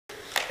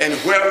And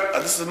where,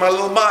 this is my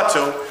little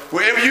motto,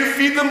 wherever you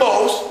feed the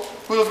most,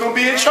 who's going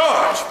to be in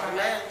charge?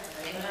 Amen.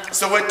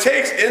 So it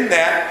takes in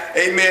that,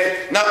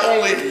 amen, not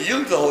only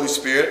yield to the Holy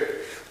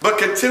Spirit, but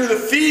continue to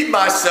feed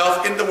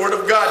myself in the Word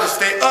of God to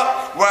stay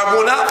up where I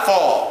will not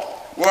fall,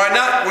 where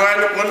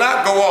I will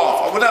not go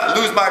off, I will not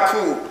lose my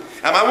cool.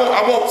 And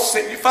I won't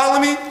sin. You follow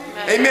me?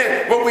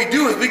 Amen. What we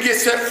do is we get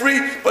set free,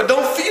 but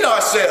don't feed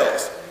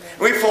ourselves.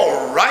 We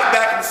fall right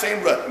back in the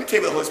same rut. Let me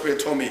tell you what the Holy Spirit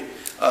told me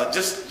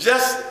just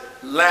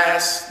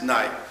last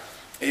night.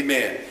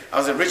 Amen. I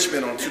was in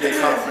Richmond on a 2-day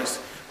conference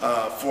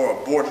for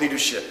board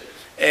leadership.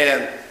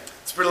 And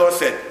the Spirit of the Lord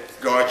said,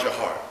 guard your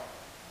heart.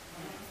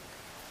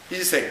 He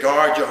just said,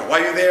 guard your heart.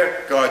 While you're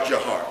there, guard your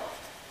heart.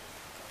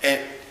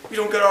 And we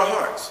don't guard our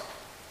hearts.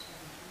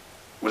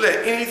 We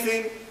let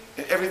anything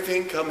and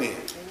everything come in.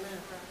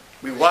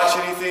 We watch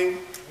anything.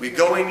 We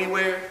go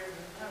anywhere.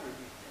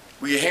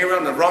 We hang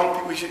around the wrong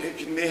people we shouldn't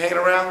be hanging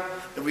around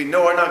that we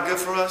know are not good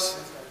for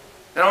us.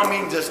 And I don't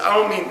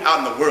mean out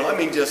in the world. I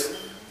mean just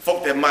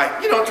folk that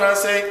might, you know what I'm trying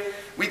to say?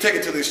 We take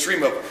it to the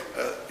extreme of,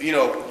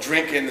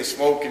 drinking and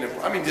smoking.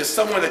 I mean just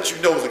someone that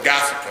you know is a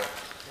gossiper.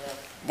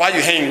 Why are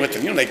you hanging with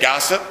them? You know they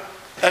gossip.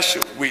 That's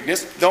your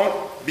weakness. Don't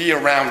be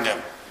around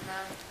them.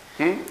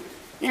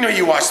 You know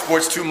you watch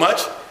sports too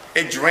much.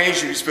 It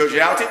drains your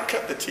spirituality.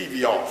 Cut the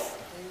TV off.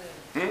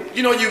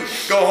 You know you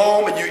go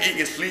home and you eat and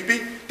get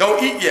sleepy.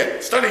 Don't eat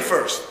yet. Study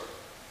first.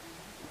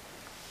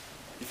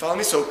 You follow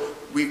me? So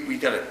we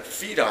got to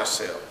feed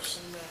ourselves.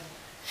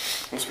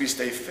 Once we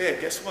stay fed,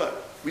 guess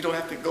what? We don't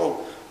have to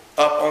go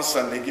up on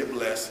Sunday, get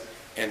blessed,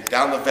 and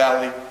down the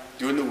valley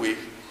during the week,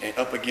 and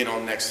up again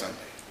on next Sunday.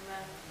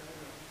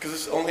 Because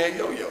it's only a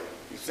yo-yo.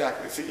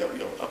 Exactly. It's a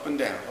yo-yo. Up and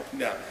down, up and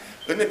down.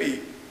 Wouldn't it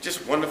be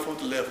just wonderful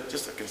to live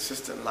just a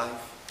consistent life?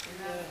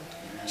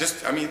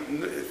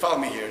 Follow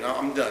me here. Now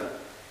I'm done.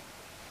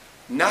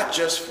 Not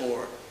just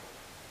for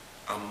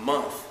a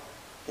month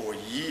or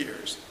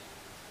years.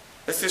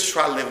 Let's just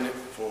try living it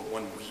for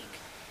 1 week.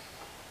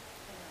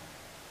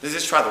 Let's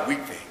just try the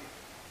week thing.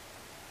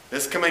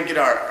 Let's come and get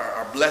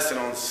our blessing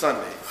on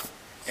Sunday.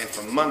 And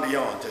from Monday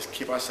on, just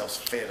keep ourselves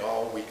fed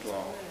all week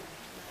long.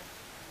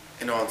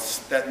 And on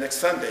that next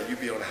Sunday, you'll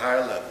be on a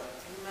higher level.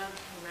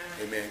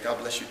 Amen. God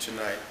bless you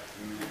tonight.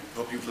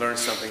 Hope you've learned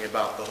something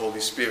about the Holy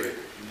Spirit.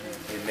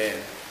 Amen.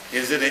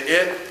 Is it an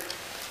it?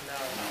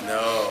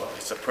 No,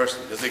 it's a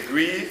person. Does it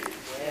grieve?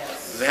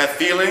 Yes. Does it have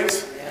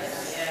feelings?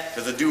 Yes.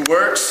 Does it do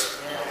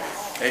works?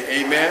 Yes.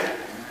 Amen.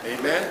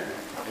 Amen.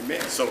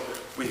 Amen. So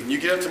when you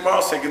get up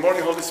tomorrow, say, good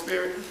morning, Holy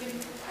Spirit.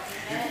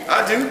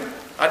 I do.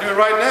 I do it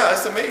right now.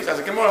 It's amazing. I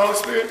say, good morning, Holy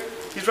Spirit.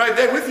 He's right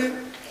there with you.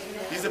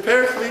 He's the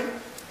Paraclete.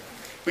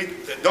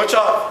 Don't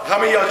y'all, how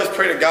many of y'all just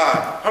pray to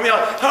God? How many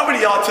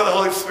of y'all tell the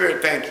Holy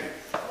Spirit thank you?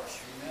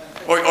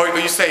 Or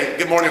you say,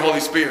 good morning, Holy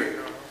Spirit.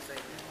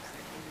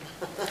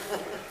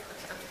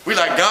 We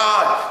like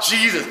God,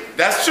 Jesus.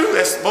 That's true.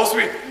 That's supposed to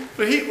be.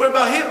 But what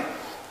about him?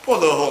 Poor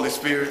little Holy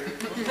Spirit.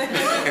 He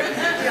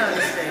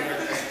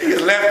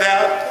gets left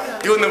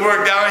out, doing the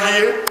work down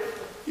here.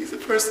 He's a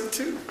person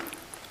too.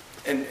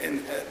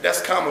 And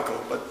that's comical,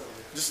 but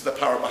this is the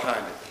power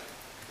behind it.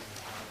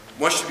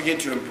 Once you begin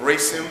to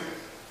embrace him,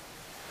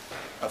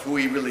 of who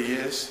he really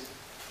is,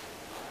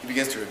 he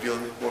begins to reveal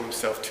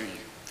himself to you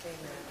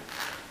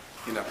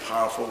in a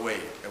powerful way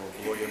that will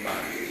blow your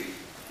mind.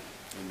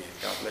 Amen.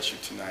 God bless you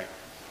tonight.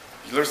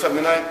 You learned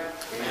something tonight?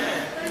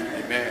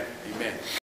 Amen. Amen. Amen.